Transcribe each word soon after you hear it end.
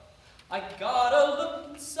I gotta look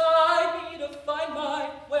inside me to find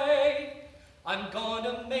my way. I'm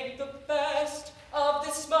gonna make the best of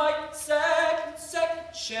this my second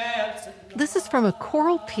chance at This is from a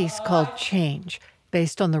choral piece called Change,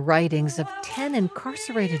 based on the writings of 10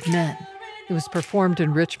 incarcerated men. It was performed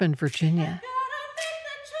in Richmond, Virginia.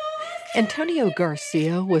 Antonio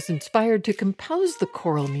Garcia was inspired to compose the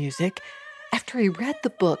choral music after he read the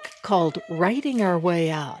book called Writing Our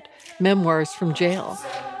Way Out, Memoirs from Jail.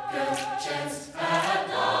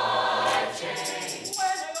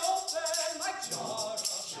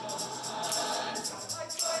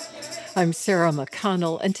 I'm Sarah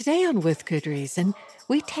McConnell, and today on With Good Reason,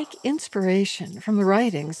 we take inspiration from the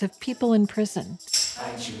writings of people in prison.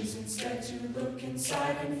 I choose instead to look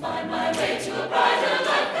inside and find my way to a brighter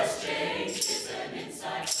life. This change is an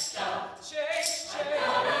inside job. Change. I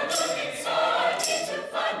gotta look inside me to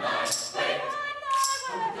find my way.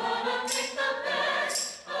 I'm gonna make the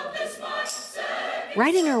best of this my second.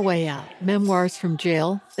 Writing Our Way Out, Memoirs from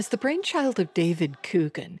Jail, is the brainchild of David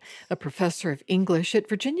Coogan, a professor of English at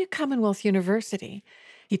Virginia Commonwealth University.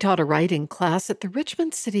 He taught a writing class at the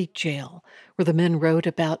Richmond City Jail, where the men wrote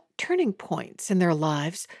about turning points in their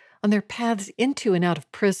lives on their paths into and out of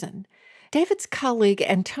prison. David's colleague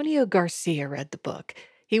Antonio Garcia read the book.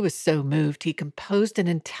 He was so moved he composed an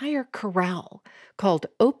entire chorale called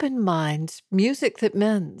Open Minds, Music That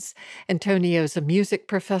Mends. Antonio's a music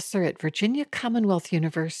professor at Virginia Commonwealth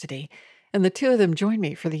University, and the two of them joined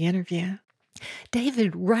me for the interview.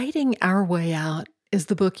 David, Writing Our Way Out is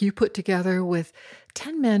the book you put together with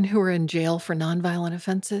 10 men who are in jail for nonviolent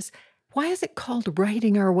offenses. Why is it called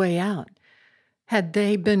Writing Our Way Out? Had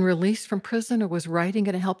they been released from prison, or was writing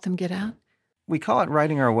going to help them get out? We call it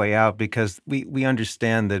Writing Our Way Out because we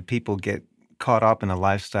understand that people get caught up in a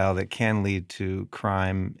lifestyle that can lead to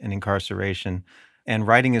crime and incarceration. And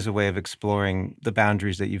writing is a way of exploring the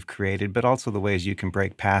boundaries that you've created, but also the ways you can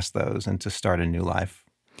break past those and to start a new life.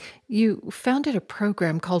 You founded a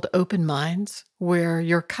program called Open Minds, where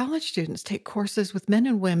your college students take courses with men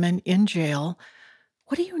and women in jail.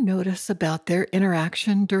 What do you notice about their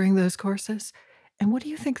interaction during those courses? And what do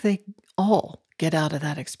you think they all get out of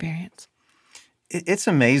that experience? It's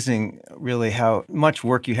amazing, really, how much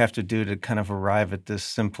work you have to do to kind of arrive at this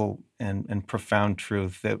simple and profound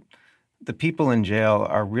truth that the people in jail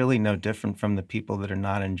are really no different from the people that are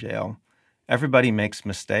not in jail. Everybody makes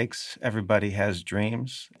mistakes. Everybody has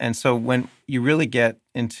dreams. And so when you really get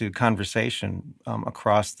into conversation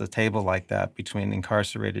across the table like that between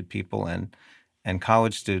incarcerated people and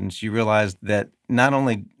college students, you realize that not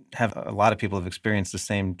only have a lot of people have experienced the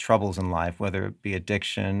same troubles in life, whether it be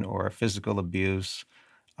addiction or physical abuse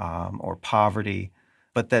or poverty,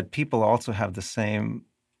 but that people also have the same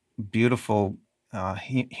beautiful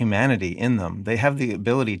humanity in them. They have the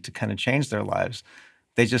ability to kind of change their lives.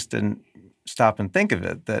 They just didn't stop and think of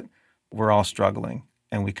it, that we're all struggling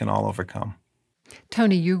and we can all overcome.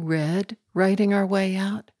 Tony, you read Writing Our Way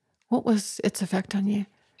Out. What was its effect on you?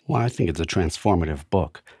 Well, I think it's a transformative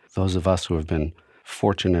book. Those of us who have been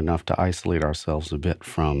fortunate enough to isolate ourselves a bit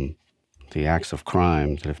from the acts of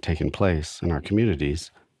crime that have taken place in our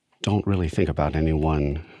communities don't really think about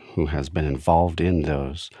anyone who has been involved in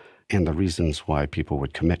those and the reasons why people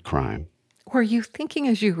would commit crime. Were you thinking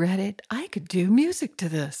as you read it, I could do music to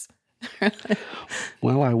this?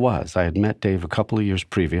 Well, I was. I had met Dave a couple of years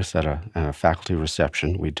previous at a faculty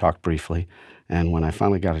reception. We'd talked briefly, and when I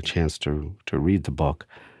finally got a chance to read the book,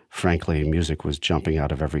 frankly, music was jumping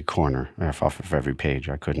out of every corner, off of every page.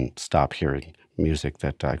 I couldn't stop hearing music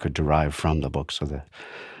that I could derive from the book, so the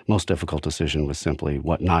most difficult decision was simply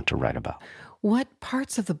what not to write about. What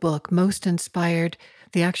parts of the book most inspired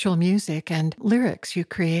the actual music and lyrics you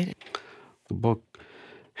created? The book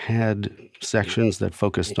had sections that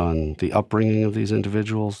focused on the upbringing of these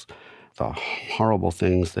individuals, the horrible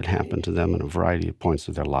things that happened to them at a variety of points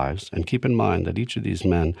of their lives. And keep in mind that each of these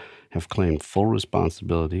men have claimed full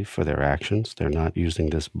responsibility for their actions. They're not using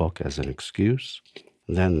this book as an excuse.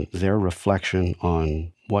 Then their reflection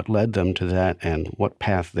on what led them to that and what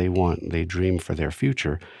path they dream for their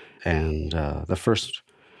future. And the first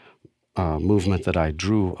movement that I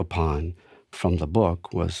drew upon from the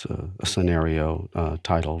book was a scenario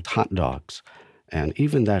titled Hot Dogs. And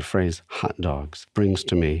even that phrase, hot dogs, brings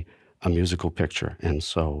to me a musical picture. And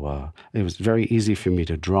so it was very easy for me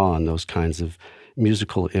to draw on those kinds of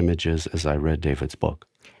musical images as I read David's book.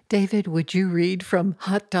 David, would you read from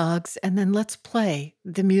Hot Dogs, and then let's play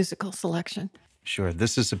the musical selection? Sure.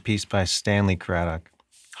 This is a piece by Stanley Craddock.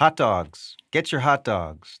 Hot dogs. Get your hot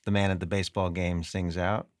dogs, the man at the baseball game sings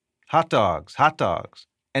out. Hot dogs, hot dogs.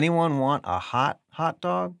 Anyone want a hot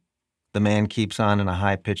dog? The man keeps on in a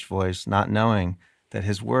high-pitched voice, not knowing that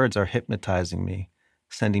his words are hypnotizing me,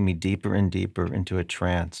 sending me deeper and deeper into a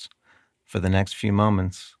trance. For the next few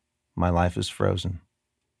moments, my life is frozen.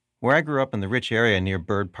 Where I grew up in the rich area near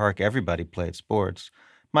Bird Park, everybody played sports.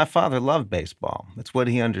 My father loved baseball. That's what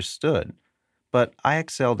he understood. But I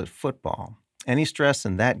excelled at football. Any stress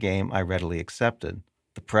in that game I readily accepted.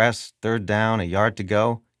 The press, third down, a yard to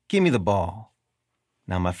go, give me the ball.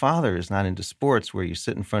 Now, my father is not into sports where you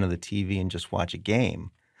sit in front of the TV and just watch a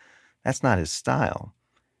game. That's not his style.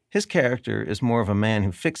 His character is more of a man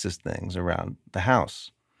who fixes things around the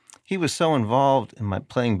house. He was so involved in my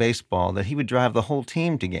playing baseball that he would drive the whole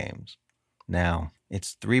team to games. Now,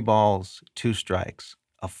 it's 3 balls, 2 strikes,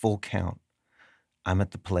 a full count. I'm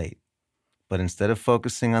at the plate. But instead of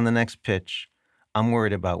focusing on the next pitch, I'm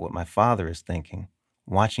worried about what my father is thinking,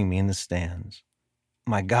 watching me in the stands.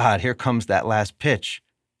 My God, here comes that last pitch,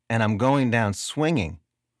 and I'm going down swinging.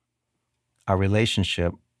 Our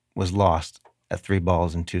relationship was lost at 3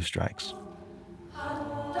 balls and 2 strikes.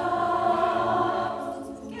 Hot dogs,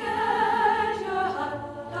 get your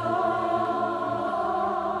hot dogs.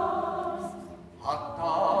 Hot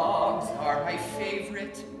dogs are my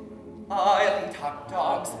favorite. I'll eat hot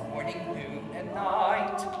dogs morning, noon, and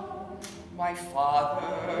night. My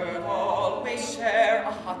father'd always share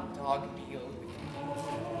a hot dog meal with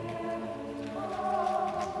me.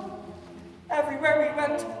 Everywhere we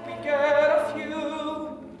went, we'd get a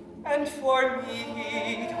few. And for me,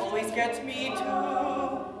 he'd always get me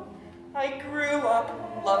too. I grew up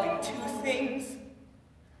loving 2 things.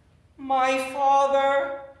 My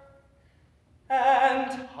father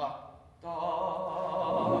and hot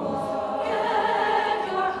dogs.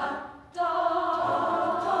 Get your hot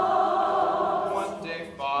dogs. One day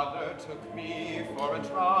father took me for a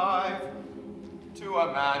drive to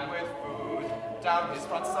a man with food down his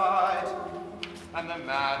front side. And the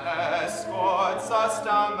man escorts us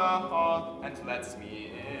down the hall and lets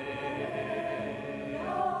me in.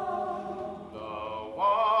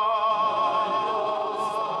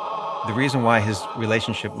 The reason why his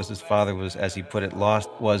relationship with his father was, as he put it, lost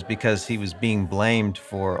was because he was being blamed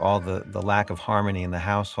for all the lack of harmony in the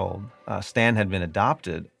household. Stan had been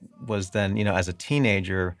adopted, was then, as a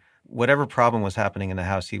teenager, whatever problem was happening in the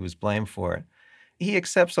house, he was blamed for it. He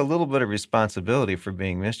accepts a little bit of responsibility for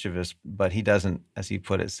being mischievous, but he doesn't, as he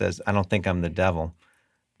put it, says, I don't think I'm the devil.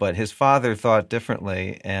 But his father thought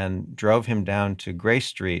differently and drove him down to Grace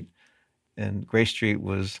Street. And Grace Street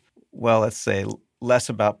was, well, let's say, less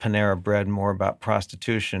about Panera Bread, more about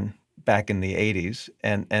prostitution back in the 80s.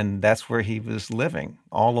 And that's where he was living,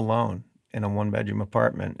 all alone in a 1-bedroom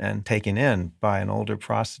apartment and taken in by an older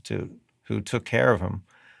prostitute who took care of him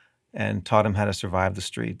and taught him how to survive the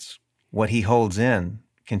streets. What he holds in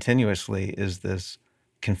continuously is this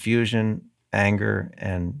confusion, anger,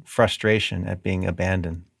 and frustration at being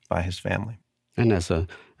abandoned by his family. And as a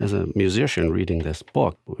musician reading this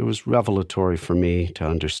book, it was revelatory for me to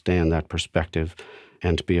understand that perspective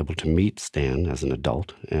and to be able to meet Stan as an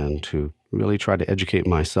adult and to really try to educate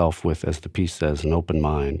myself with, as the piece says, an open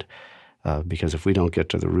mind. Because if we don't get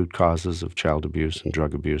to the root causes of child abuse and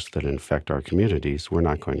drug abuse that infect our communities, we're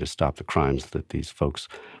not going to stop the crimes that these folks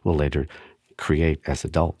will later create as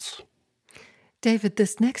adults. David,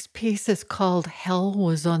 this next piece is called Hell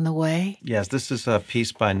Was on the Way. Yes, this is a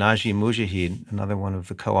piece by Naji Mujahid, another one of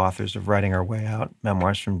the co-authors of Writing Our Way Out,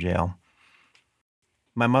 Memoirs from Jail.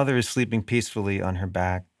 My mother is sleeping peacefully on her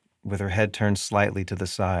back with her head turned slightly to the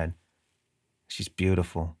side. She's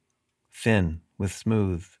beautiful, thin, with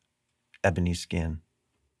smooth, ebony skin.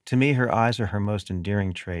 To me, her eyes are her most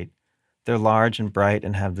endearing trait. They're large and bright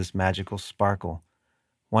and have this magical sparkle.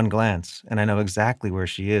 One glance, and I know exactly where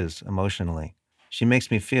she is emotionally. She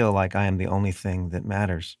makes me feel like I am the only thing that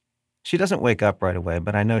matters. She doesn't wake up right away,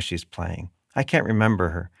 but I know she's playing. I can't remember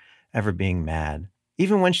her ever being mad.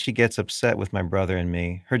 Even when she gets upset with my brother and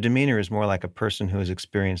me, her demeanor is more like a person who has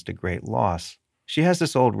experienced a great loss. She has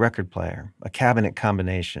this old record player, a cabinet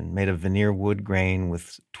combination made of veneer wood grain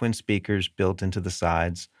with twin speakers built into the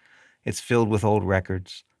sides. It's filled with old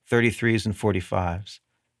records, 33s and 45s.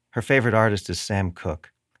 Her favorite artist is Sam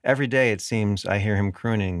Cooke. Every day, it seems, I hear him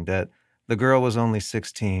crooning that the girl was only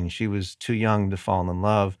 16, she was too young to fall in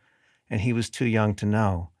love, and he was too young to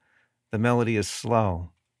know. The melody is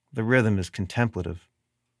slow. The rhythm is contemplative.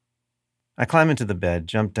 I climb into the bed,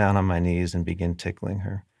 jump down on my knees, and begin tickling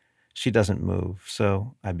her. She doesn't move,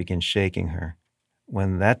 so I begin shaking her.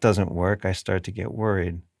 When that doesn't work, I start to get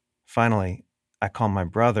worried. Finally, I call my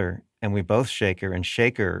brother, and we both shake her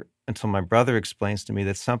until my brother explains to me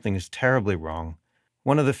that something is terribly wrong.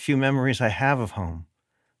 One of the few memories I have of home,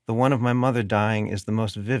 the one of my mother dying, is the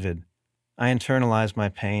most vivid. I internalize my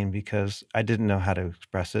pain because I didn't know how to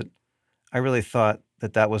express it. I really thought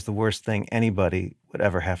that that was the worst thing anybody would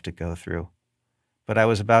ever have to go through. But I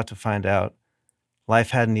was about to find out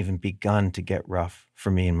life hadn't even begun to get rough for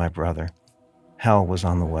me and my brother. Hell was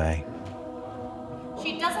on the way.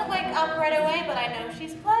 She doesn't wake up right away, but I know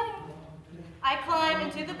she's playing. I climb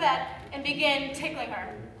into the bed and begin tickling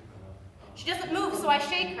her. She doesn't move, so I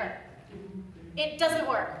shake her. It doesn't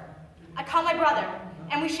work. I call my brother,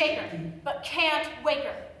 and we shake her, but can't wake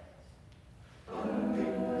her.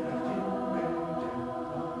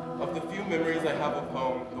 Of the few memories I have of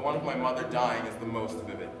home, the one of my mother dying is the most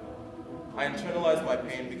vivid. I internalized my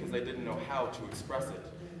pain because I didn't know how to express it.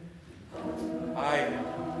 I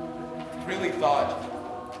really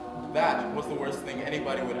thought that was the worst thing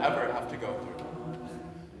anybody would ever have to go through.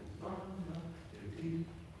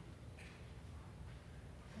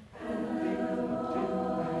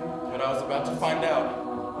 But I was about to find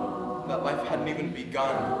out that life hadn't even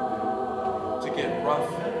begun to get rough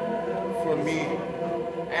for me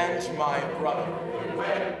and my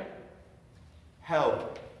brother. Hell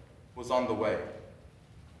was on the way.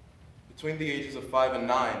 Between the ages of 5 and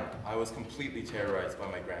 9, I was completely terrorized by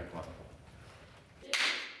my grandmother.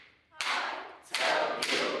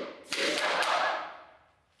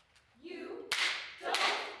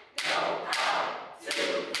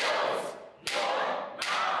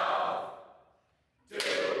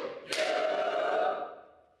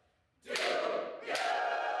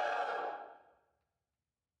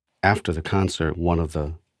 After the concert, one of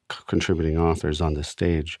the contributing authors on the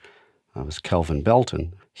stage was Kelvin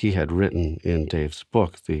Belton. He had written in Dave's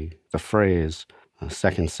book the phrase,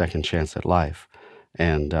 second chance at life.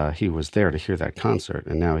 And he was there to hear that concert,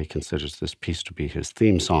 and now he considers this piece to be his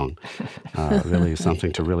theme song. Really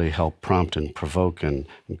something to really help prompt and provoke and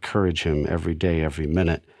encourage him every day, every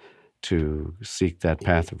minute to seek that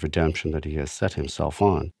path of redemption that he has set himself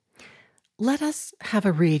on. Let us have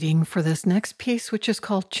a reading for this next piece, which is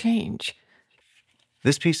called Change.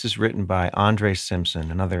 This piece is written by Andre Simpson,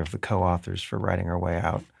 another of the co-authors for Writing Our Way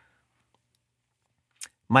Out.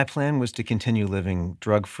 My plan was to continue living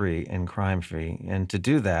drug-free and crime-free, and to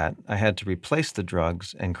do that, I had to replace the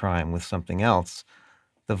drugs and crime with something else.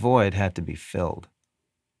 The void had to be filled.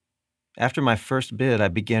 After my first bid, I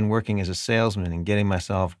began working as a salesman and getting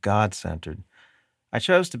myself God-centered. I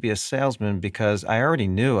chose to be a salesman because I already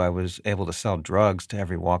knew I was able to sell drugs to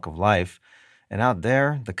every walk of life, and out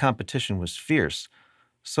there, the competition was fierce.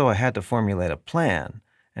 So I had to formulate a plan,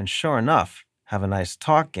 and sure enough, have a nice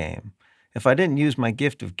talk game. If I didn't use my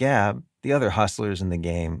gift of gab, the other hustlers in the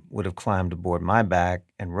game would have climbed aboard my back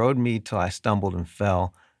and rode me till I stumbled and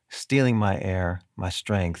fell, stealing my air, my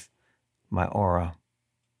strength, my aura.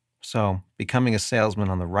 So becoming a salesman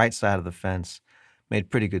on the right side of the fence made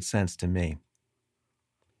pretty good sense to me.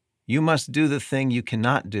 You must do the thing you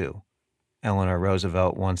cannot do, Eleanor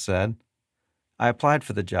Roosevelt once said. I applied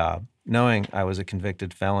for the job, knowing I was a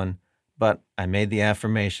convicted felon, but I made the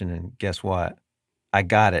affirmation, and guess what? I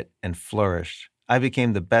got it and flourished. I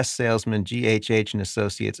became the best salesman GHH and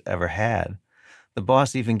Associates ever had. The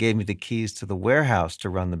boss even gave me the keys to the warehouse to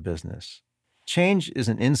run the business. Change is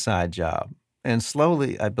an inside job, and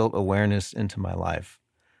slowly I built awareness into my life.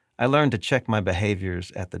 I learned to check my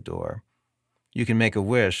behaviors at the door. You can make a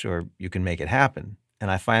wish or you can make it happen, and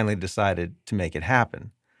I finally decided to make it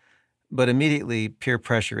happen. But immediately, peer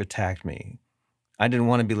pressure attacked me. I didn't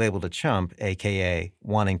want to be labeled a chump, a.k.a.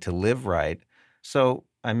 wanting to live right, so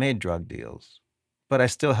I made drug deals. But I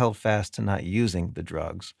still held fast to not using the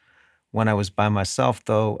drugs. When I was by myself,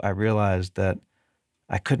 though, I realized that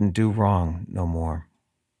I couldn't do wrong no more.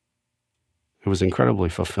 It was incredibly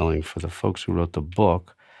fulfilling for the folks who wrote the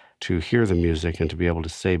book to hear the music and to be able to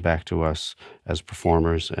say back to us as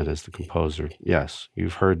performers and as the composer, yes,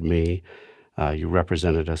 you've heard me, you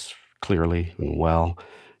represented us clearly and well.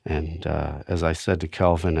 And as I said to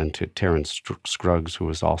Kelvin and to Terrence Scruggs, who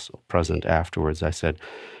was also present afterwards, I said,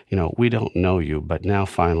 we don't know you, but now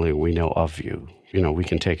finally we know of you. We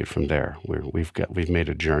can take it from there. We've made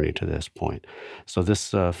a journey to this point. So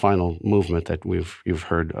this final movement that you've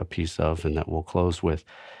heard a piece of and that we'll close with,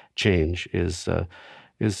 Change, is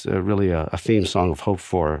really a theme song of hope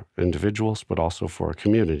for individuals, but also for a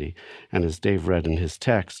community. And as Dave read in his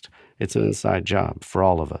text, it's an inside job for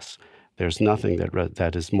all of us. There's nothing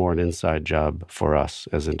that is more an inside job for us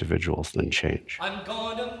as individuals than change. I'm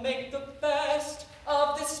gonna make the best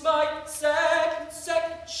of this my second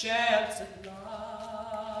chance at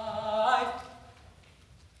life.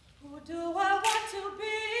 Who do I want to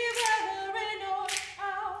be, whether in or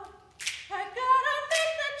out? I gotta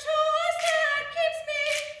make the choice that keeps me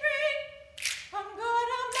free. I'm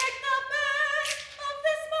gonna make the best of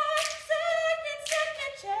this my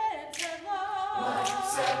second chance at life.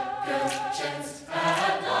 Second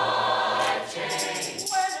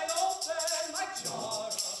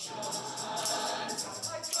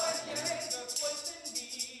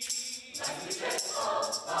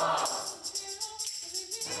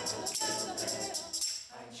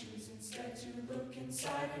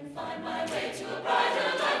inside and find my way to a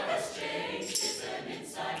brighter life, 'cause change is an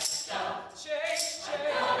inside job. Change. I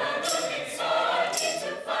gotta look inside, need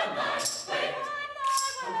to find my way.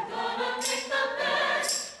 I'm gonna make the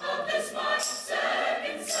best of this my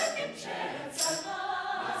second chance at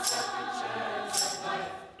life. My second chance at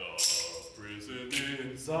life. The prison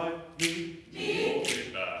inside me won't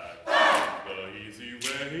be back. The easy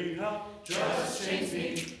way out just chains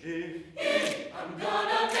me in. I'm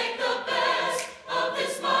gonna make the best of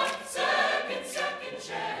this my second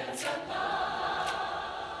chance at life.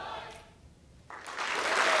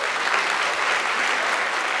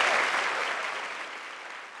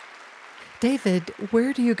 David,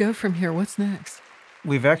 where do you go from here? What's next?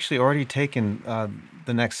 We've actually already taken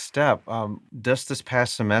the next step. Just this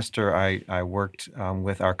past semester, I worked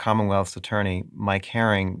with our Commonwealth's attorney, Mike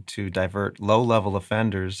Herring, to divert low-level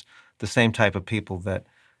offenders, the same type of people that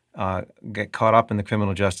get caught up in the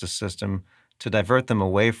criminal justice system, to divert them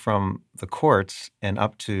away from the courts and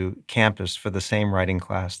up to campus for the same writing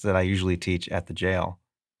class that I usually teach at the jail.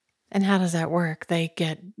 And how does that work? They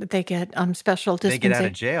get special They dispensation. get out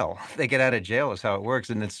of jail. They get out of jail is how it works,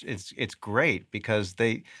 and it's great because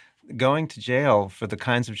going to jail for the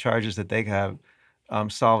kinds of charges that they have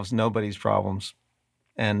solves nobody's problems,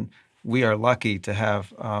 and we are lucky to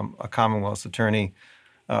have a Commonwealth's attorney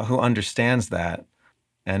who understands that,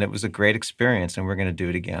 and it was a great experience, and we're going to do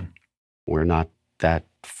it again. We're not that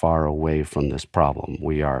far away from this problem.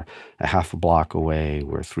 We are a half a block away,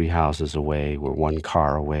 we're 3 houses away, we're 1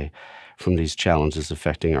 car away from these challenges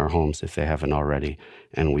affecting our homes if they haven't already,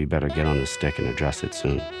 and we better get on the stick and address it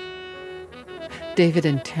soon. David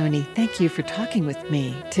and Tony, thank you for talking with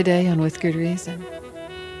me today on With Good Reason.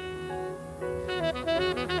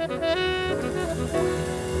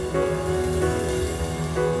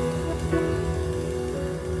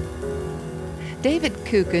 David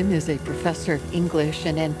Kugan is a professor of English,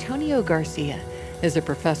 and Antonio Garcia is a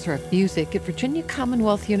professor of music at Virginia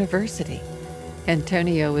Commonwealth University.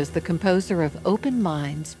 Antonio is the composer of Open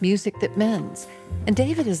Minds, Music That Mends, and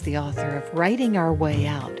David is the author of Writing Our Way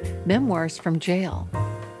Out, Memoirs from Jail.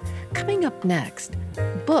 Coming up next,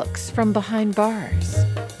 books from behind bars.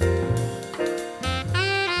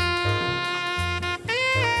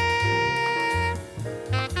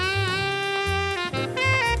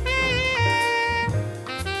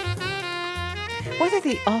 Whether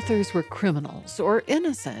the authors were criminals or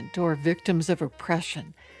innocent or victims of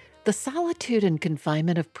oppression, the solitude and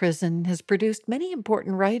confinement of prison has produced many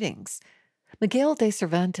important writings. Miguel de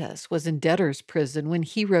Cervantes was in debtor's prison when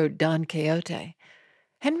he wrote Don Quixote.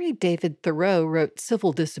 Henry David Thoreau wrote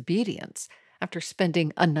Civil Disobedience after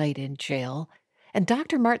spending a night in jail. And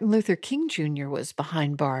Dr. Martin Luther King Jr. was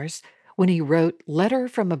behind bars when he wrote Letter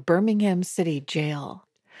from a Birmingham City Jail.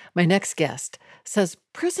 My next guest says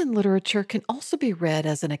prison literature can also be read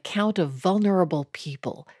as an account of vulnerable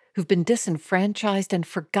people who've been disenfranchised and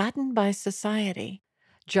forgotten by society.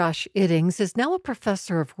 Josh Iddings is now a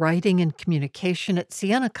professor of writing and communication at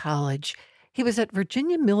Siena College. He was at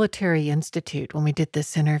Virginia Military Institute when we did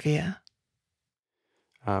this interview.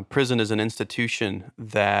 Prison is an institution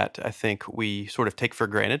that I think we sort of take for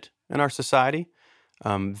granted in our society,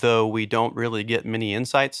 though we don't really get many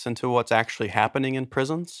insights into what's actually happening in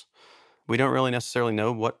prisons. We don't really necessarily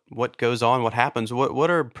know what goes on, what happens. What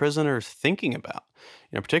are prisoners thinking about?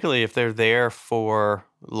 Particularly if they're there for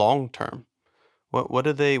long term. What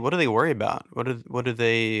do they worry about? What do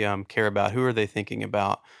they care about? Who are they thinking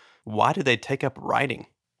about? Why do they take up writing?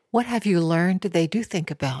 What have you learned they do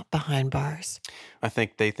think about behind bars? I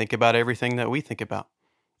think they think about everything that we think about,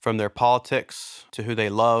 from their politics to who they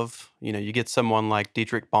love. You get someone like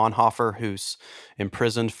Dietrich Bonhoeffer, who's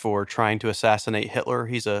imprisoned for trying to assassinate Hitler.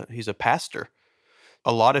 He's a pastor.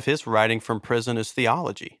 A lot of his writing from prison is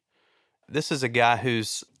theology. This is a guy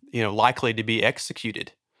who's likely to be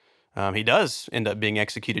executed. He does end up being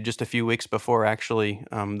executed just a few weeks before actually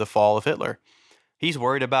the fall of Hitler. He's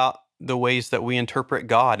worried about the ways that we interpret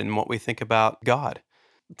God and what we think about God.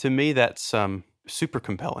 To me, that's super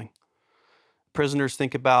compelling. Prisoners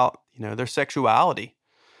think about, their sexuality.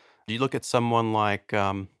 You look at someone like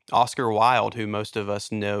Oscar Wilde, who most of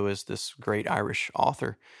us know as this great Irish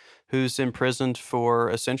author, who's imprisoned for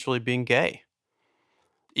essentially being gay.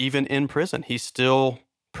 Even in prison, he still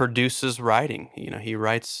produces writing. He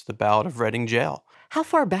writes The Ballad of Reading Gaol. How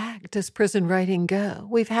far back does prison writing go?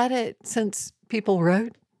 We've had it since people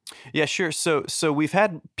wrote. Yeah, sure. So we've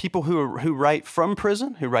had people who write from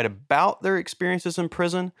prison, who write about their experiences in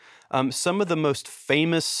prison. Some of the most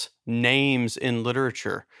famous names in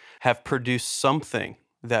literature have produced something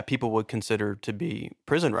that people would consider to be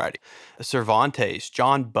prison writing. Cervantes,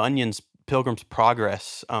 John Bunyan's Pilgrim's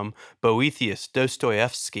Progress, Boethius,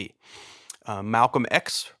 Dostoevsky. Malcolm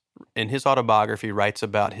X, in his autobiography, writes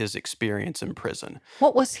about his experience in prison.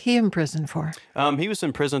 What was he in prison for? He was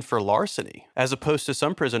in prison for larceny. As opposed to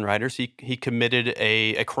some prison writers, he committed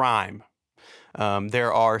a crime.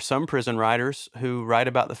 There are some prison writers who write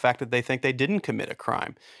about the fact that they think they didn't commit a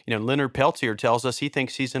crime. Leonard Peltier tells us he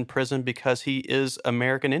thinks he's in prison because he is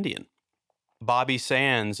American Indian. Bobby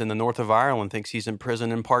Sands in the north of Ireland thinks he's in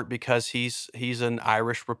prison in part because he's an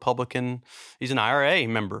Irish Republican. He's an IRA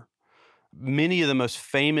member. Many of the most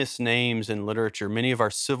famous names in literature, many of our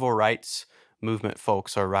civil rights movement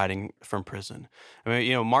folks are writing from prison.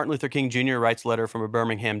 Martin Luther King Jr. writes a letter from a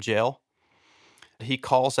Birmingham jail. He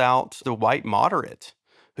calls out the white moderate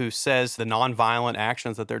who says the nonviolent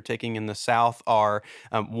actions that they're taking in the South are,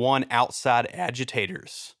 one, outside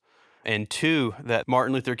agitators, and two, that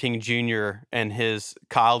Martin Luther King Jr. and his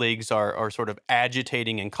colleagues are sort of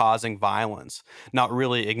agitating and causing violence, not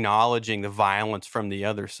really acknowledging the violence from the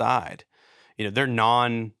other side. Their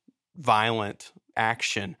non-violent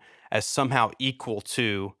action as somehow equal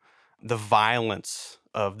to the violence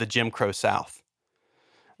of the Jim Crow South.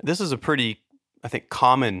 This is a pretty, I think,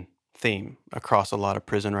 common theme across a lot of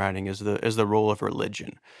prison writing is the role of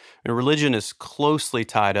religion. And religion is closely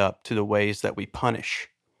tied up to the ways that we punish.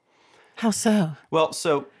 How so? Well,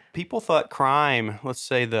 so people thought crime, let's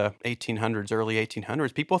say the 1800s, early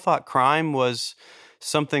 1800s, people thought crime was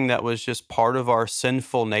something that was just part of our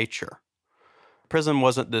sinful nature. Prison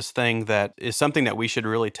wasn't this thing that is something that we should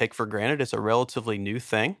really take for granted. It's a relatively new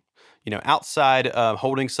thing. Outside of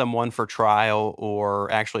holding someone for trial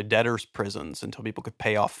or actually debtors' prisons until people could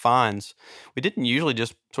pay off fines, we didn't usually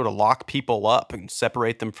just sort of lock people up and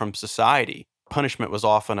separate them from society. Punishment was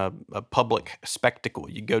often a public spectacle.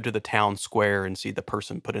 You go to the town square and see the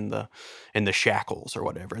person put in the shackles or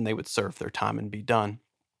whatever, and they would serve their time and be done.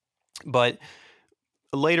 But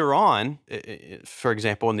later on, for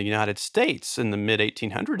example, in the United States in the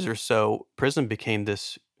mid-1800s or so, prison became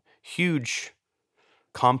this huge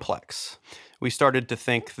complex. We started to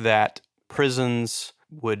think that prisons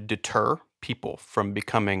would deter people from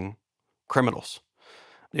becoming criminals.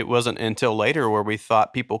 It wasn't until later where we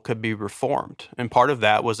thought people could be reformed. And part of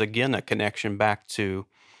that was, again, a connection back to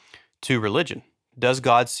religion. Does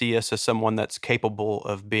God see us as someone that's capable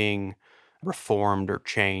of being reformed or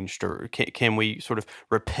changed, or can we sort of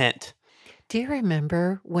repent? Do you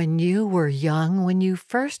remember when you were young, when you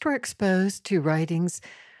first were exposed to writings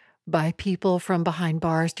by people from behind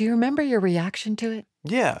bars? Do you remember your reaction to it?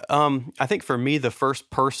 Yeah, I think for me, the first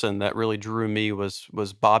person that really drew me was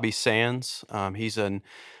Bobby Sands. He's an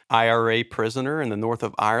IRA prisoner in the north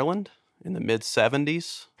of Ireland in the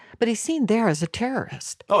mid-70s. But he's seen there as a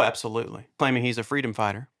terrorist. Oh, absolutely. Claiming he's a freedom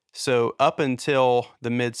fighter. So up until the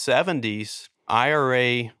mid-70s,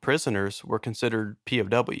 IRA prisoners were considered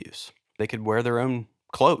POWs. They could wear their own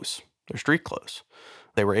clothes, their street clothes.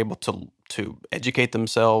 They were able to educate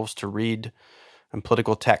themselves, to read and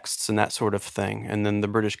political texts and that sort of thing. And then the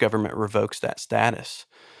British government revokes that status.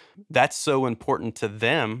 That's so important to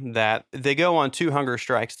them that they go on 2 hunger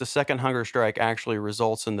strikes. The second hunger strike actually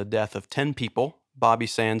results in the death of 10 people. Bobby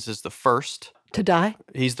Sands is the first. To die?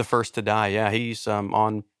 He's the first to die, yeah. He's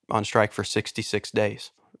on strike for 66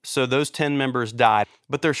 days. So those 10 members died,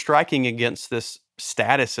 but they're striking against this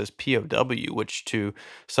status as POW, which to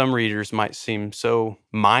some readers might seem so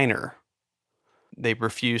minor. They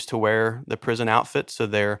refuse to wear the prison outfit, so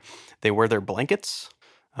they wear their blankets.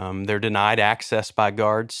 They're denied access by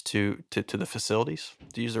guards to the facilities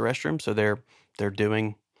to use the restroom, so they're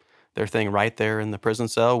doing their thing right there in the prison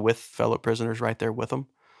cell with fellow prisoners right there with them.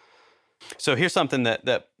 So here's something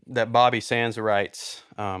that Bobby Sands writes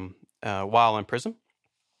while in prison.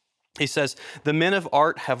 He says, "The men of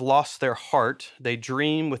art have lost their heart. They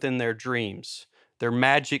dream within their dreams. Their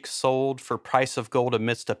magic sold for price of gold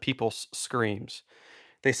amidst a people's screams.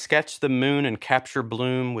 They sketch the moon and capture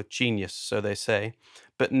bloom with genius, so they say,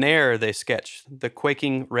 but ne'er they sketch the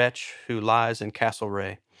quaking wretch who lies in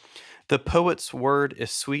Castlereagh. The poet's word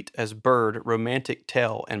is sweet as bird, romantic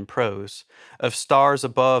tale and prose, of stars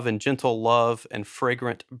above and gentle love and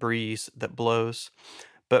fragrant breeze that blows,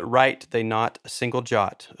 but write they not a single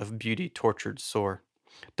jot of beauty tortured sore.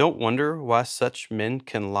 Don't wonder why such men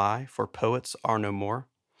can lie, for poets are no more.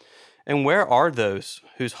 And where are those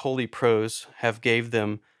whose holy prose have gave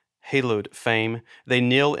them haloed fame? They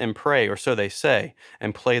kneel and pray, or so they say,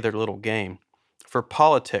 and play their little game. For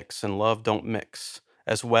politics and love don't mix,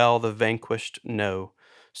 as well the vanquished know.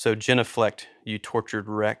 So genuflect, you tortured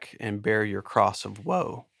wreck, and bear your cross of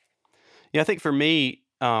woe." Yeah, I think for me,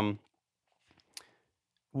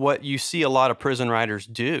 what you see a lot of prison writers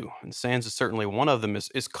do, and Sands is certainly one of them,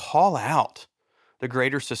 is call out the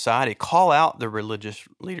greater society, call out the religious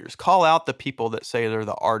leaders, call out the people that say they're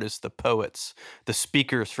the artists, the poets, the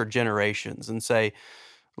speakers for generations, and say,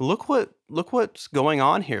 look what's going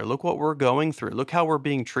on here. Look what we're going through. Look how we're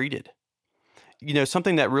being treated. You know,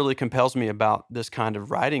 something that really compels me about this kind of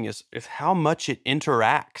writing is how much it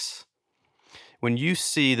interacts. When you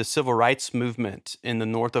see the civil rights movement in the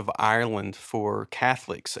north of Ireland for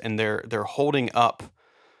Catholics, and they're holding up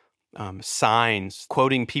signs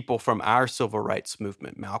quoting people from our civil rights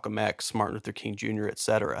movement, Malcolm X, Martin Luther King Jr., et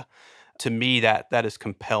cetera, to me that is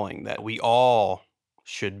compelling, that we all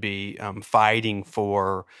should be fighting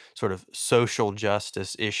for sort of social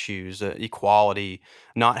justice issues, equality,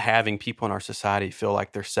 not having people in our society feel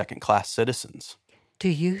like they're second-class citizens. Do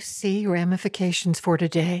you see ramifications for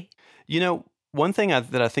today? You know, one thing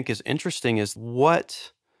that I think is interesting is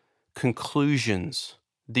what conclusions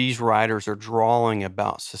these writers are drawing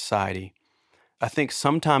about society. I think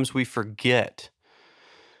sometimes we forget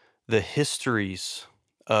the histories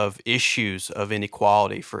of issues of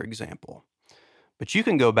inequality, for example. But you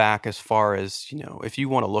can go back as far as, you know, if you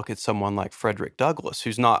want to look at someone like Frederick Douglass,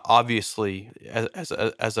 who's not obviously, as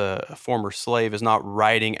a former slave, is not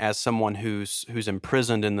writing as someone who's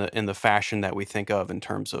imprisoned in the fashion that we think of in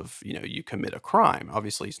terms of, you know, you commit a crime.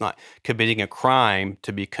 Obviously, he's not committing a crime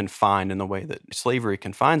to be confined in the way that slavery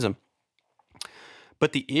confines him.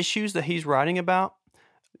 But the issues that he's writing about,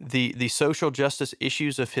 the social justice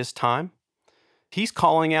issues of his time, he's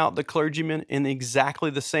calling out the clergymen in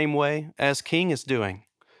exactly the same way as King is doing.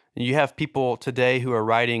 And you have people today who are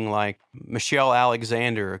writing like Michelle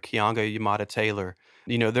Alexander or Keeanga-Yamahtta Taylor.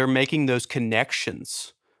 You know, they're making those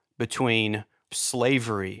connections between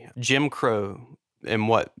slavery, Jim Crow, and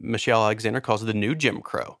what Michelle Alexander calls the new Jim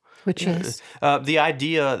Crow. Which is? The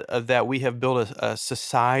idea that we have built a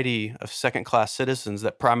society of second-class citizens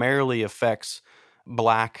that primarily affects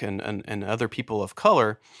Black and other people of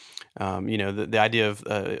color. You know, the idea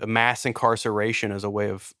of mass incarceration as a way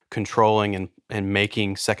of controlling and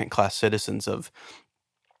making second-class citizens of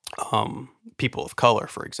people of color,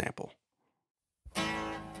 for example.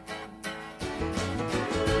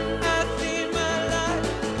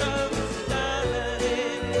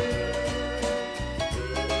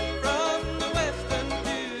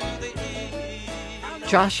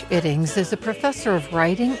 Josh Iddings is a professor of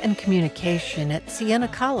writing and communication at Siena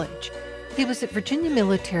College. He was at Virginia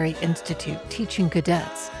Military Institute teaching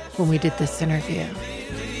cadets when we did this interview.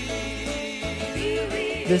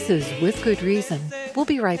 This is With Good Reason. We'll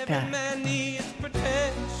be right back.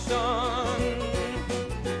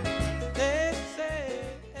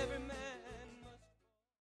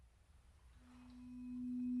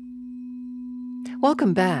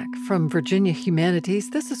 Welcome back from Virginia Humanities.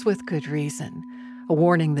 This is With Good Reason. A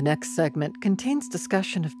warning, the next segment contains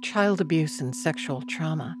discussion of child abuse and sexual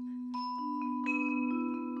trauma.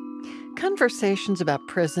 Conversations about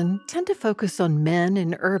prison tend to focus on men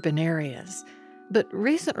in urban areas, but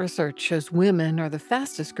recent research shows women are the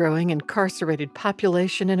fastest growing incarcerated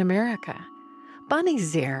population in America. Bonnie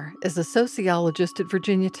Zare is a sociologist at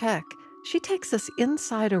Virginia Tech. She takes us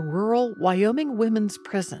inside a rural Wyoming women's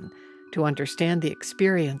prison to understand the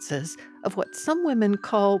experiences of what some women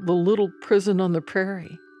call the little prison on the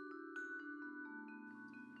prairie.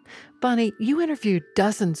 Bonnie, you interviewed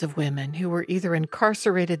dozens of women who were either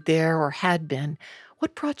incarcerated there or had been.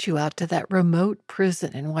 What brought you out to that remote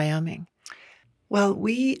prison in Wyoming? Well,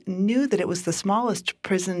 we knew that it was the smallest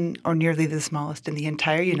prison, or nearly the smallest in the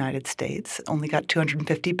entire United States, only got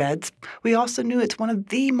 250 beds. We also knew it's one of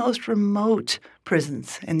the most remote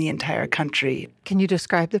prisons in the entire country. Can you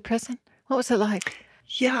describe the prison? What was it like?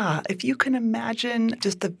 Yeah, if you can imagine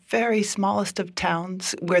just the very smallest of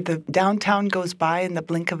towns where the downtown goes by in the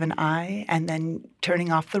blink of an eye, and then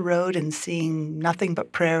turning off the road and seeing nothing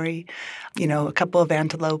but prairie, you know, a couple of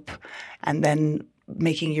antelope, and then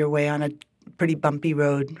making your way on a pretty bumpy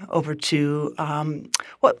road over to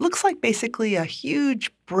what looks like basically a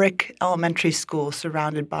huge brick elementary school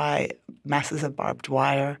surrounded by masses of barbed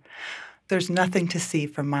wire. There's nothing to see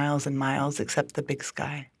for miles and miles except the big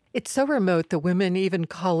sky. It's so remote, the women even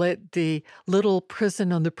call it the little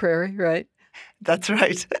prison on the prairie, right? That's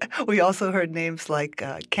right. We also heard names like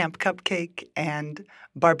Camp Cupcake and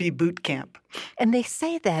Barbie Boot Camp. And they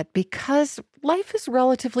say that because life is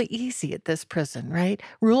relatively easy at this prison, right?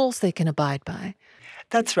 Rules they can abide by.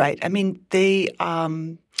 That's right. I mean, they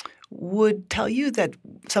would tell you that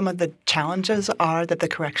some of the challenges are that the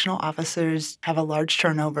correctional officers have a large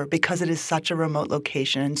turnover because it is such a remote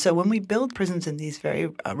location. And so when we build prisons in these very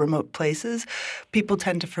remote places, people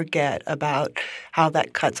tend to forget about how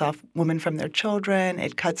that cuts off women from their children.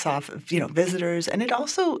 It cuts off, visitors. And it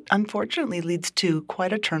also, unfortunately, leads to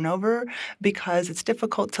quite a turnover because it's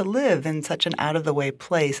difficult to live in such an out-of-the-way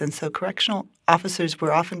place. And so correctional officers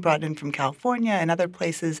were often brought in from California and other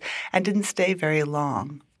places and didn't stay very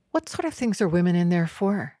long. What sort of things are women in there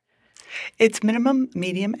for? It's minimum,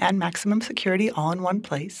 medium, and maximum security all in one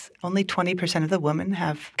place. Only 20% of the women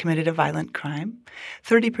have committed a violent crime.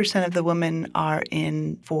 30% of the women are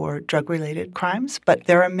in for drug-related crimes, but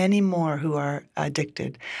there are many more who are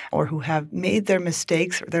addicted or who have made their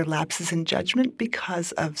mistakes or their lapses in judgment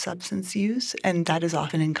because of substance use, and that is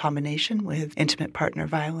often in combination with intimate partner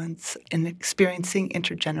violence and experiencing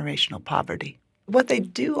intergenerational poverty. What they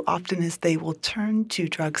do often is they will turn to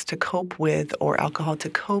drugs to cope with or alcohol to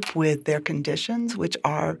cope with their conditions, which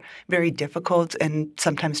are very difficult and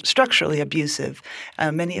sometimes structurally abusive.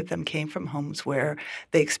 Many of them came from homes where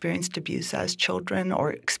they experienced abuse as children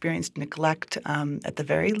or experienced neglect at the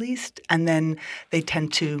very least, and then they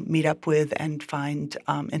tend to meet up with and find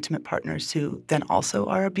intimate partners who then also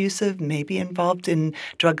are abusive, maybe involved in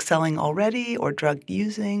drug selling already or drug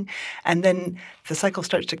using, and then the cycle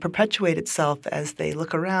starts to perpetuate itself as they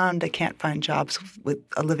look around. They can't find jobs with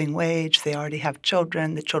a living wage. They already have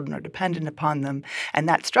children. The children are dependent upon them. And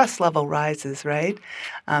that stress level rises, right?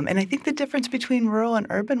 And I think the difference between rural and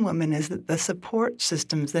urban women is that the support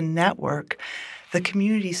systems, the network, the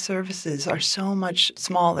community services are so much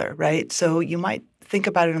smaller, right? So you might think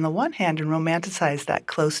about it on the one hand and romanticize that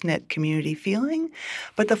close-knit community feeling.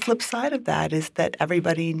 But the flip side of that is that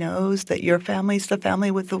everybody knows that your family's the family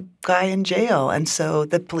with the guy in jail. And so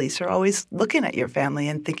the police are always looking at your family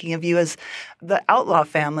and thinking of you as the outlaw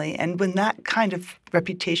family. And when that kind of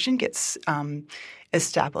reputation gets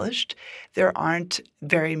established, there aren't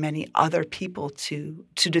very many other people to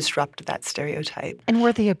disrupt that stereotype. And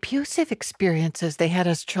were the abusive experiences they had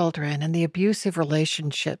as children and the abusive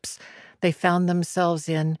relationships they found themselves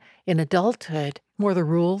in adulthood more the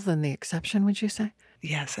rule than the exception, would you say?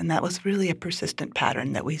 Yes, and that was really a persistent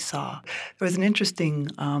pattern that we saw. There was an interesting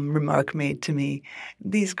remark made to me.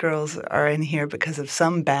 These girls are in here because of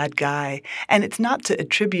some bad guy. And it's not to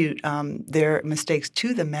attribute their mistakes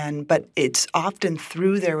to the men, but it's often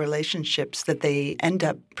through their relationships that they end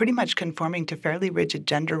up pretty much conforming to fairly rigid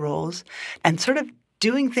gender roles and sort of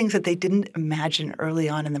doing things that they didn't imagine early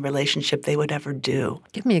on in the relationship they would ever do.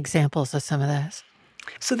 Give me examples of some of this.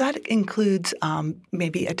 So that includes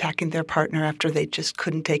maybe attacking their partner after they just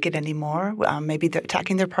couldn't take it anymore. Maybe they're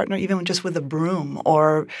attacking their partner even just with a broom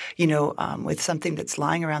or, with something that's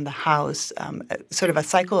lying around the house, sort of a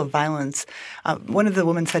cycle of violence. One of the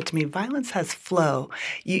women said to me, violence has flow.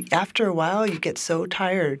 After a while, you get so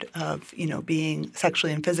tired of, being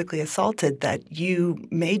sexually and physically assaulted that you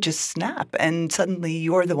may just snap and suddenly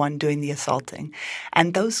you're the one doing the assaulting.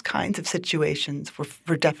 And those kinds of situations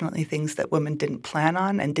were definitely things that women didn't plan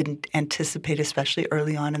on and didn't anticipate, especially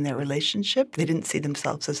early on in their relationship. They didn't see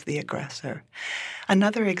themselves as the aggressor.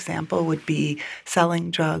 Another example would be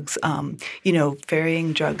selling drugs,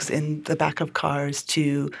 ferrying drugs in the back of cars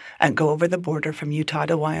to go over the border from Utah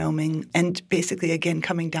to Wyoming. And basically, again,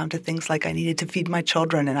 coming down to things like I needed to feed my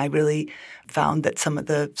children. And I really found that some of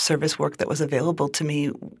the service work that was available to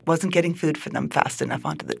me wasn't getting food for them fast enough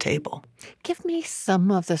onto the table. Give me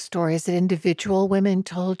some of the stories that individual women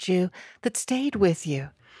told you that stayed with you.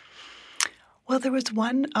 Well, there was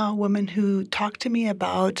one woman who talked to me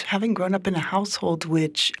about having grown up in a household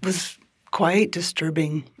which was quite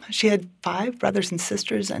disturbing. She had 5 brothers and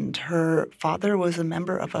sisters, and her father was a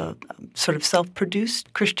member of a sort of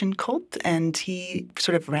self-produced Christian cult, and he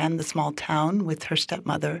sort of ran the small town with her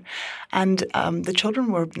stepmother. And the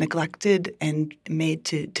children were neglected and made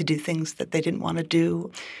to do things that they didn't want to do.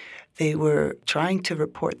 They were trying to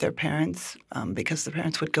report their parents because the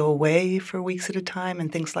parents would go away for weeks at a time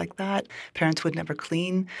and things like that. Parents would never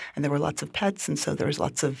clean, and there were lots of pets, and so there was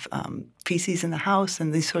lots of feces in the house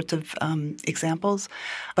and these sorts of examples.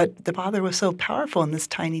 But the father was so powerful in this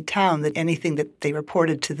tiny town that anything that they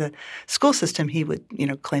reported to the school system, he would,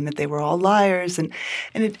 claim that they were all liars. And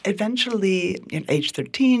it eventually, at age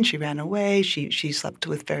 13, she ran away. She slept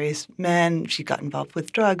with various men. She got involved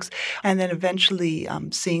with drugs. And then eventually,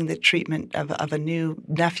 seeing that treatment of a new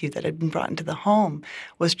nephew that had been brought into the home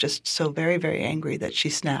was just so very, very angry that she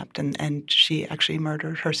snapped and she actually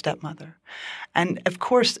murdered her stepmother. And of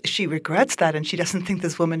course, she regrets that and she doesn't think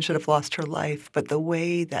this woman should have lost her life. But the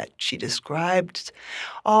way that she described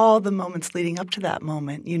all the moments leading up to that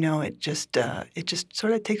moment, it just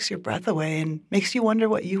sort of takes your breath away and makes you wonder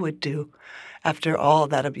what you would do after all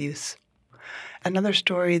that abuse. Another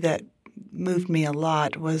story that moved me a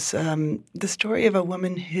lot was the story of a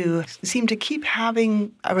woman who seemed to keep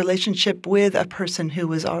having a relationship with a person who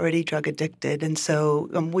was already drug addicted and so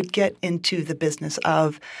would get into the business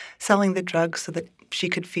of selling the drugs so that she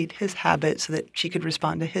could feed his habit, so that she could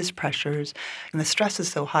respond to his pressures. And the stress is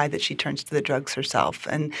so high that she turns to the drugs herself.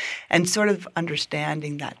 And sort of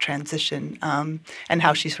understanding that transition and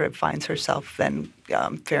how she sort of finds herself then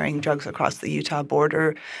ferrying drugs across the Utah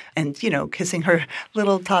border and, kissing her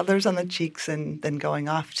little toddlers on the cheeks and then going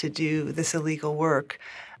off to do this illegal work.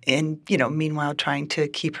 And, meanwhile trying to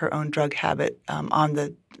keep her own drug habit on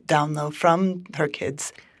the down low from her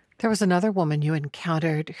kids. There was another woman you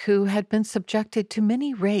encountered who had been subjected to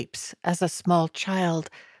many rapes as a small child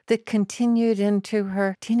that continued into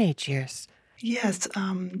her teenage years. Yes,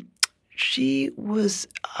 she was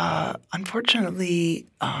unfortunately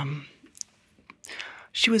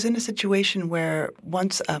she was in a situation where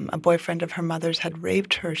once a boyfriend of her mother's had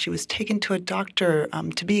raped her. She was taken to a doctor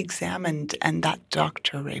to be examined, and that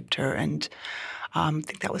doctor raped her. And I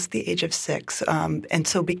think that was the age of 6. And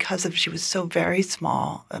so she was so very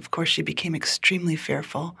small, of course, she became extremely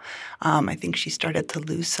fearful. I think she started to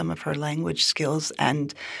lose some of her language skills.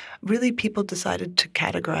 And really people decided to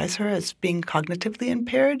categorize her as being cognitively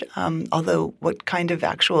impaired, although what kind of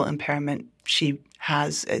actual impairment she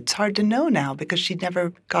has, it's hard to know now because she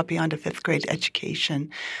never got beyond a 5th grade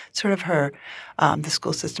education. Sort of the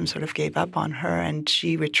school system sort of gave up on her and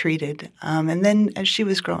she retreated. And then as she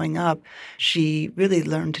was growing up, she really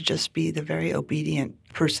learned to just be the very obedient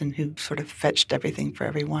person who sort of fetched everything for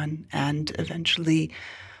everyone and eventually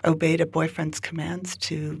obeyed a boyfriend's commands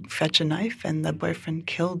to fetch a knife, and the boyfriend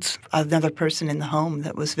killed another person in the home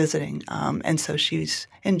that was visiting. And so she's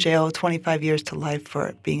in jail 25 years to life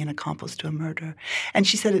for being an accomplice to a murder. And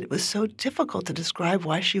she said it was so difficult to describe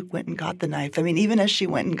why she went and got the knife. I mean, even as she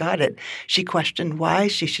went and got it, she questioned why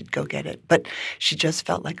she should go get it. But she just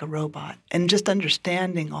felt like a robot. And just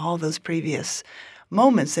understanding all those previous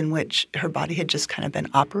moments in which her body had just kind of been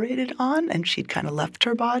operated on and she'd kind of left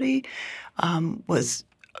her body was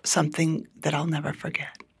something that I'll never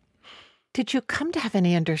forget. Did you come to have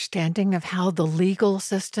any understanding of how the legal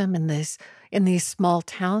system in these small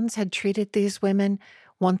towns had treated these women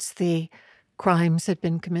once the crimes had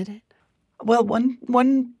been committed? Well,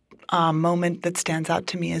 one moment that stands out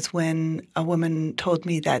to me is when a woman told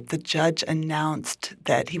me that the judge announced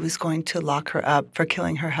that he was going to lock her up for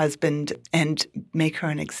killing her husband and make her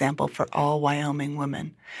an example for all Wyoming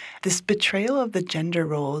women. This betrayal of the gender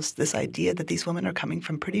roles, this idea that these women are coming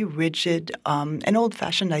from pretty rigid and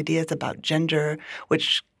old-fashioned ideas about gender,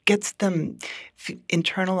 which gets them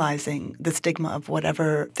internalizing the stigma of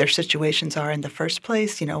whatever their situations are in the first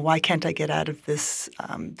place. Why can't I get out of this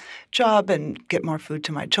job and get more food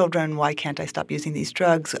to my children? Why can't I stop using these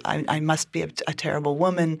drugs? I must be a terrible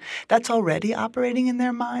woman. That's already operating in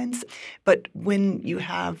their minds. But when you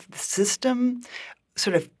have the system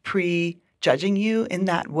sort of judging you in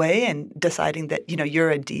that way and deciding that, you're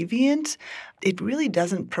a deviant, it really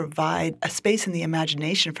doesn't provide a space in the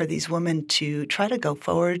imagination for these women to try to go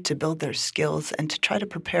forward, to build their skills, and to try to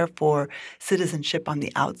prepare for citizenship on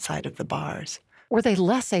the outside of the bars. Were they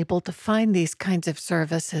less able to find these kinds of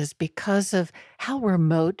services because of how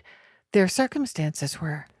remote their circumstances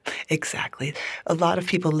were? Exactly. A lot of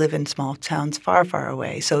people live in small towns far, far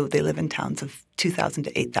away. So they live in towns of 2,000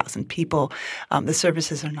 to 8,000 people. The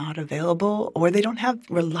services are not available, or they don't have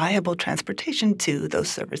reliable transportation to those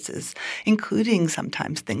services, including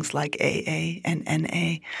sometimes things like AA and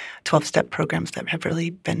NA, 12-step programs that have really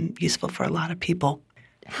been useful for a lot of people.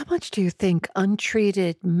 How much do you think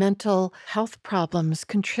untreated mental health problems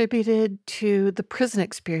contributed to the prison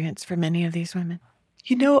experience for many of these women?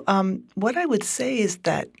 What I would say is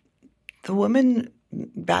that the women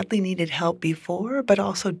badly needed help before, but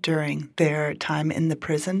also during their time in the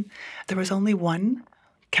prison. There was only one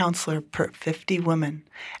counselor per 50 women.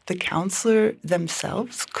 The counselor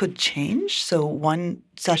themselves could change. So one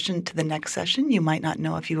session to the next session, you might not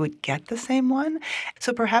know if you would get the same one.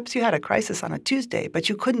 So perhaps you had a crisis on a Tuesday, but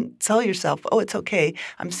you couldn't tell yourself, oh, it's okay,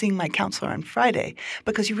 I'm seeing my counselor on Friday,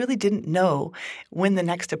 because you really didn't know when the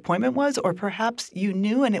next appointment was, or perhaps you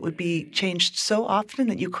knew and it would be changed so often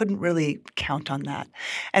that you couldn't really count on that.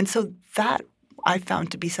 And so that I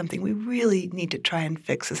found to be something we really need to try and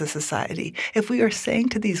fix as a society. If we are saying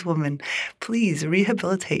to these women, please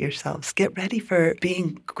rehabilitate yourselves, get ready for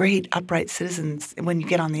being great, upright citizens when you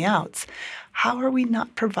get on the outs, how are we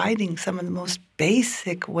not providing some of the most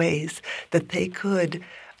basic ways that they could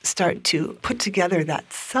start to put together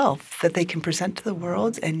that self that they can present to the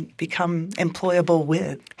world and become employable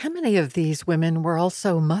with? How many of these women were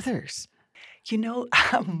also mothers? You know,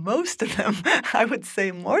 most of them, I would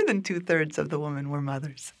say more than 2/3 of the women were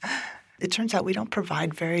mothers. It turns out we don't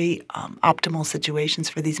provide very optimal situations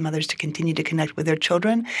for these mothers to continue to connect with their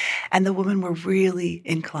children, and the women were really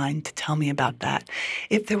inclined to tell me about that.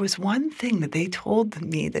 If there was one thing that they told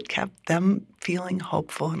me that kept them feeling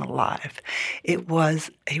hopeful and alive, it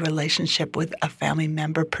was a relationship with a family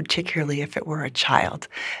member, particularly if it were a child.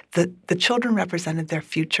 The children represented their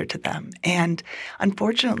future to them, and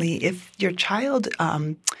unfortunately, if your child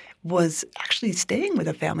was actually staying with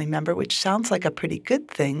a family member, which sounds like a pretty good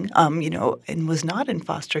thing, and was not in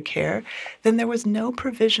foster care, then there was no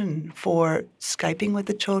provision for Skyping with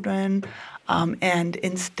the children. And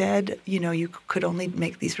instead, you could only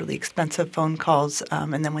make these really expensive phone calls,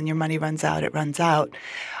 and then when your money runs out, it runs out.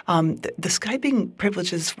 The Skyping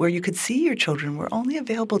privileges where you could see your children were only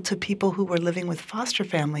available to people who were living with foster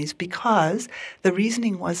families because the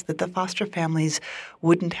reasoning was that the foster families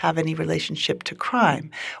wouldn't have any relationship to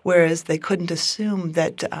crime, whereas they couldn't assume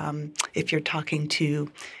that if you're talking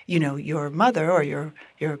to, your mother or your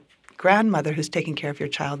grandmother who's taking care of your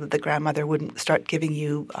child, that the grandmother wouldn't start giving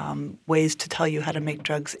you ways to tell you how to make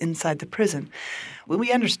drugs inside the prison.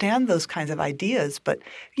 We understand those kinds of ideas, but,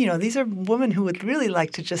 these are women who would really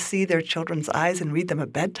like to just see their children's eyes and read them a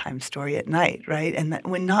bedtime story at night, right? And that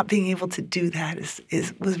when not being able to do that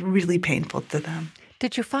was really painful to them.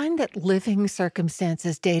 Did you find that living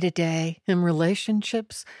circumstances day to day in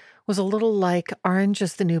relationships was a little like Orange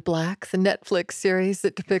is the New Black, the Netflix series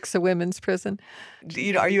that depicts a women's prison?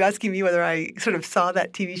 Are you asking me whether I sort of saw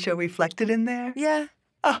that TV show reflected in there? Yeah.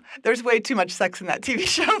 Oh, there's way too much sex in that TV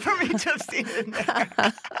show for me to have seen it in there.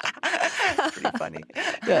 It's pretty funny.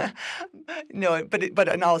 Yeah. No, but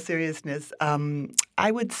in all seriousness,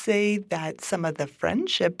 I would say that some of the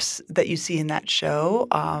friendships that you see in that show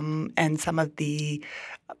and some of the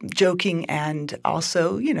joking and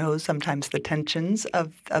also, sometimes the tensions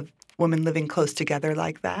of women living close together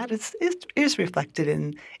like that is reflected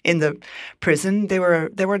in the prison. There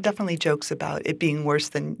were definitely jokes about it being worse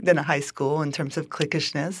than a high school in terms of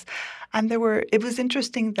cliquishness. And it was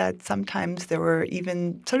interesting that sometimes there were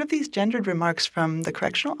even sort of these gendered remarks from the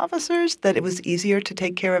correctional officers that it was easier to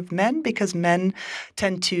take care of men because men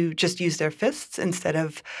tend to just use their fists instead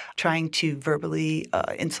of trying to verbally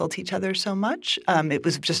insult each other so much. It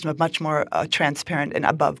was just a much more transparent and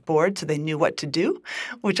above board, so they knew what to do,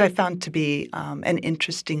 which I found to be an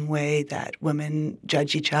interesting way that women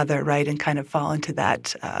judge each other, right, and kind of fall into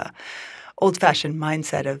that old-fashioned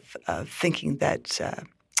mindset of thinking that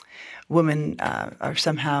women are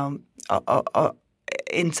somehow,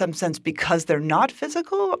 in some sense, because they're not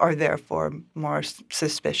physical, are therefore more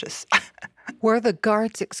suspicious. Were the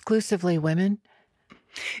guards exclusively women?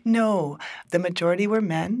 No, the majority were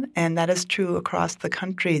men, and that is true across the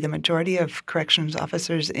country. The majority of corrections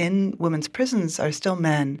officers in women's prisons are still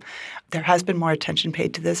men. There has been more attention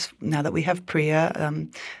paid to this now that we have PREA.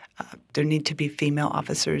 There need to be female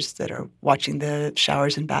officers that are watching the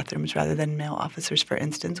showers and bathrooms rather than male officers, for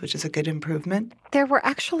instance, which is a good improvement. There were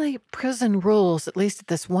actually prison rules, at least at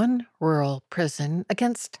this one rural prison,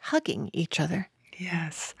 against hugging each other.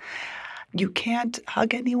 Yes. You can't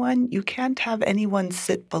hug anyone. You can't have anyone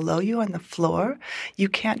sit below you on the floor. You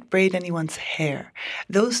can't braid anyone's hair.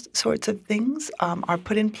 Those sorts of things are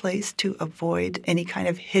put in place to avoid any kind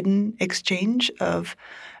of hidden exchange of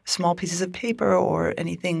small pieces of paper or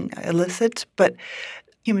anything illicit. But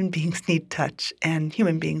human beings need touch, and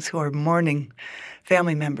human beings who are mourning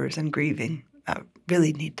family members and grieving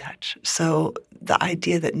really need touch. So the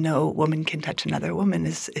idea that no woman can touch another woman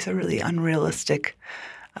is a really unrealistic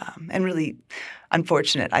and really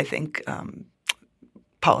unfortunate, I think,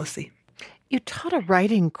 policy. You taught a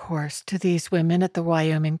writing course to these women at the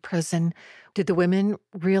Wyoming prison. Did the women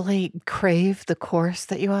really crave the course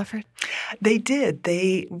that you offered? They did.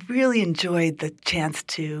 They really enjoyed the chance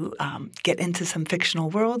to get into some fictional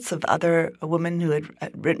worlds of other women who had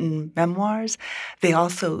written memoirs. They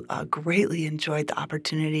also greatly enjoyed the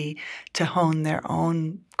opportunity to hone their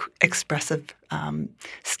own expressive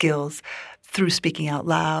skills through speaking out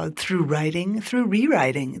loud, through writing, through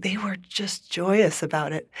rewriting. They were just joyous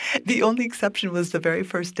about it. The only exception was the very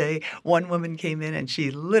first day, one woman came in and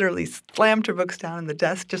she literally slammed her books down on the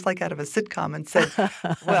desk, just like out of a sitcom, and said,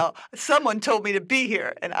 well, someone told me to be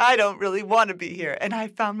here, and I don't really want to be here. And I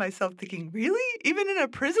found myself thinking, really? Even in a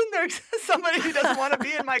prison, there's somebody who doesn't want to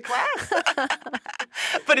be in my class?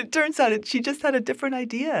 But it turns out she just had a different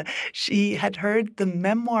idea. She had heard the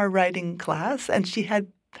memoir writing class, and she had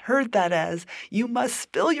heard that as, you must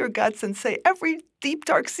spill your guts and say every deep,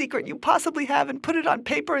 dark secret you possibly have and put it on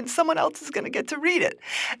paper, and someone else is going to get to read it.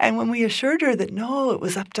 And when we assured her that, no, it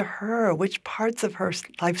was up to her which parts of her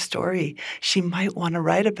life story she might want to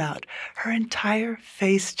write about, her entire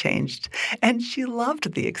face changed. And she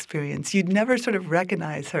loved the experience. You'd never sort of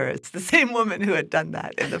recognize her. It's the same woman who had done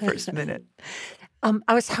that in the first minute.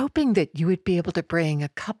 I was hoping that you would be able to bring a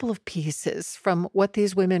couple of pieces from what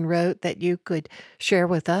these women wrote that you could share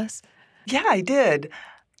with us. Yeah, I did.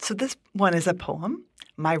 So this one is a poem,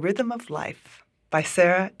 My Rhythm of Life, by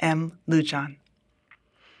Sarah M. Lujan.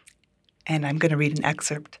 And I'm going to read an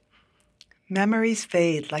excerpt. Memories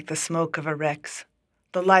fade like the smoke of a Rex.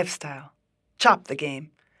 The lifestyle. Chop the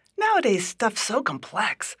game. Nowadays, stuff's so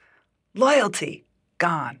complex. Loyalty.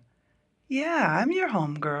 Gone. Yeah, I'm your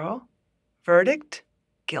homegirl. Verdict,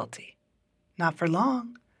 guilty. Not for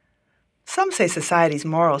long. Some say society's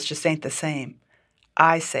morals just ain't the same.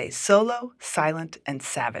 I say solo, silent, and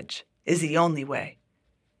savage is the only way.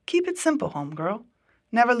 Keep it simple, homegirl.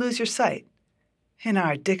 Never lose your sight. In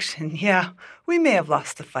our addiction, yeah, we may have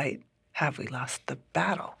lost the fight. Have we lost the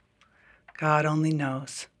battle? God only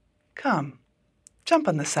knows. Come, jump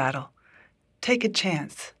on the saddle. Take a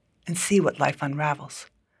chance and see what life unravels.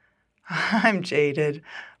 I'm jaded,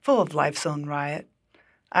 full of life's own riot.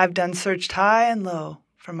 I've done searched high and low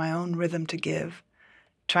for my own rhythm to give.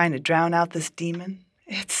 Trying to drown out this demon,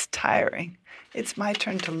 it's tiring. It's my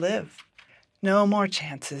turn to live. No more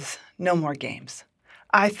chances, no more games.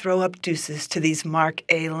 I throw up deuces to these Mark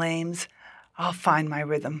A. lames. I'll find my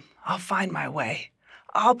rhythm. I'll find my way.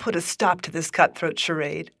 I'll put a stop to this cutthroat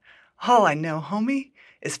charade. All I know, homie,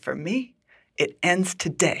 is for me, it ends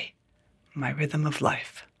today. My rhythm of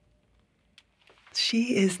life.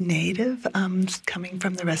 She is native, coming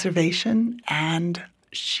from the reservation, and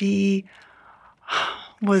she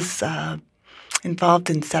was involved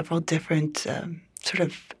in several different sort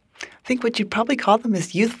of, I think what you'd probably call them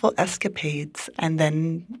is youthful escapades. And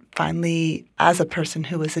then finally, as a person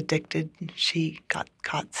who was addicted, she got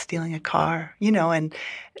caught stealing a car, and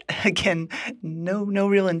again, no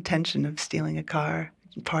real intention of stealing a car.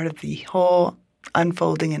 Part of the whole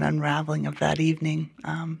unfolding and unraveling of that evening.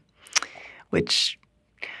 Which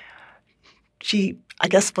I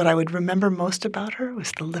guess what I would remember most about her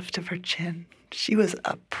was the lift of her chin. She was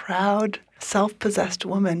a proud, self-possessed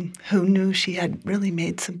woman who knew she had really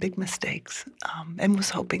made some big mistakes and was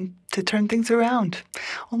hoping to turn things around.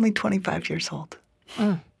 Only 25 years old.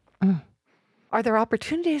 Are there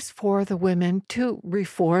opportunities for the women to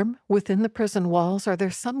reform within the prison walls? Are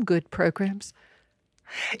there some good programs?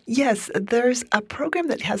 Yes, there's a program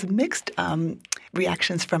that has mixed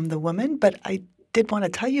reactions from the women, but I did want to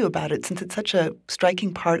tell you about it since it's such a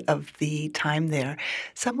striking part of the time there.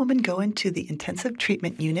 Some women go into the intensive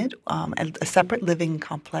treatment unit, a separate living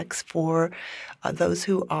complex for those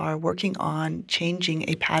who are working on changing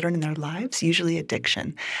a pattern in their lives, usually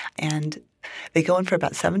addiction. And they go in for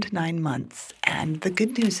about 7 to 9 months. And the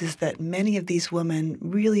good news is that many of these women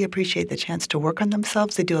really appreciate the chance to work on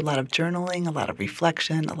themselves. They do a lot of journaling, a lot of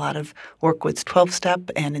reflection, a lot of work with 12-step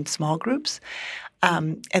and in small groups.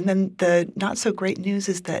 And then the not so great news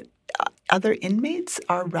is that other inmates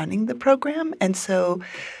are running the program. And so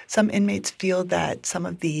some inmates feel that some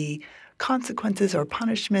of the consequences or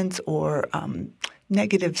punishments or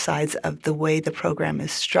negative sides of the way the program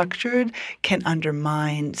is structured can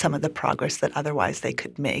undermine some of the progress that otherwise they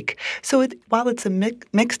could make. So while it's a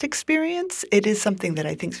mixed experience, it is something that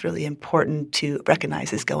I think is really important to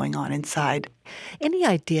recognize is going on inside. Any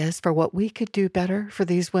ideas for what we could do better for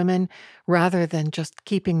these women rather than just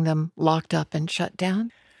keeping them locked up and shut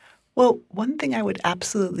down? Well, one thing I would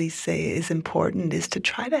absolutely say is important is to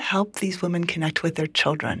try to help these women connect with their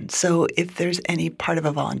children. So if there's any part of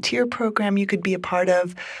a volunteer program you could be a part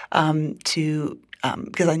of,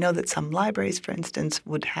 because I know that some libraries, for instance,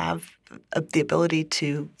 would have the ability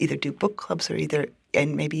to either do book clubs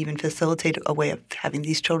and maybe even facilitate a way of having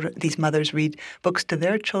these mothers read books to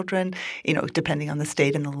their children, depending on the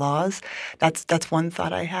state and the laws. That's one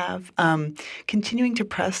thought I have. Continuing to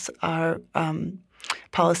press our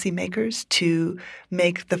policymakers to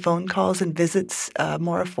make the phone calls and visits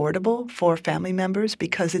more affordable for family members,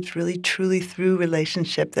 because it's really truly through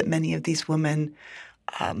relationship that many of these women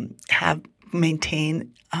have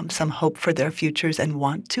maintain some hope for their futures and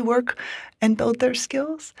want to work and build their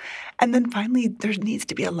skills. And then finally, there needs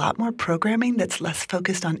to be a lot more programming that's less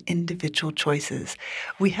focused on individual choices.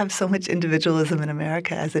 We have so much individualism in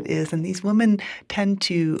America as it is, and these women tend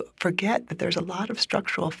to forget that there's a lot of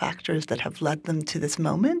structural factors that have led them to this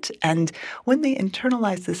moment. And when they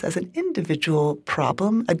internalize this as an individual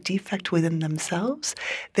problem, a defect within themselves,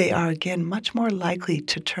 they are, again, much more likely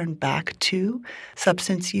to turn back to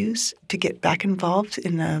substance use, to get back involved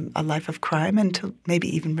in a life of crime, and to maybe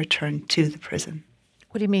even return to the prison.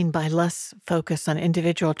 What do you mean by less focus on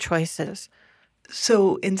individual choices?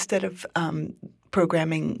 So instead of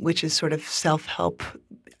programming, which is sort of self-help,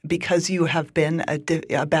 because you have been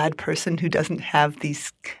a bad person who doesn't have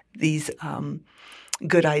these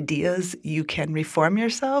good ideas, you can reform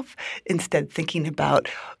yourself. Instead, thinking about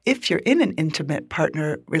if you're in an intimate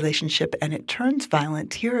partner relationship and it turns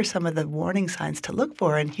violent, here are some of the warning signs to look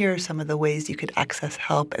for, and here are some of the ways you could access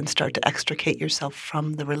help and start to extricate yourself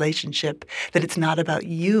from the relationship, that it's not about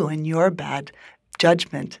you and your bad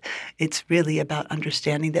judgment. It's really about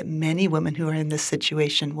understanding that many women who are in this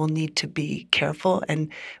situation will need to be careful and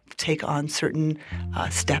take on certain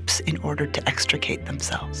steps in order to extricate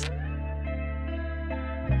themselves.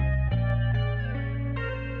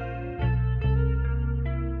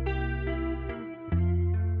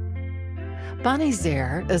 Bonnie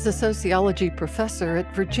Zare is a sociology professor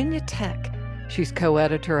at Virginia Tech. She's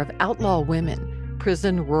co-editor of Outlaw Women,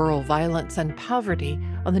 Prison, Rural Violence, and Poverty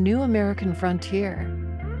on the New American Frontier.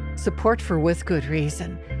 Support for With Good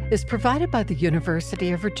Reason is provided by the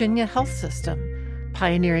University of Virginia Health System,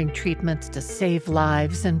 pioneering treatments to save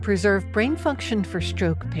lives and preserve brain function for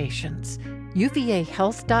stroke patients.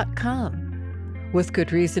 UVAHealth.com. With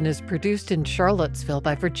Good Reason is produced in Charlottesville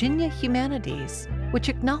by Virginia Humanities, which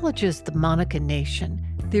acknowledges the Monaca Nation,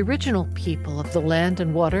 the original people of the land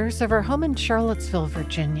and waters of our home in Charlottesville,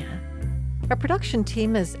 Virginia. Our production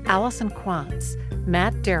team is Allison Quantz,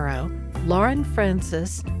 Matt Darrow, Lauren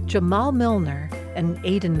Francis, Jamal Milner, and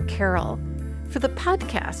Aidan Carroll. For the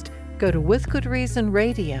podcast, go to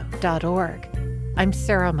withgoodreasonradio.org. I'm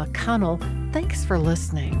Sarah McConnell. Thanks for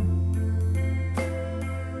listening.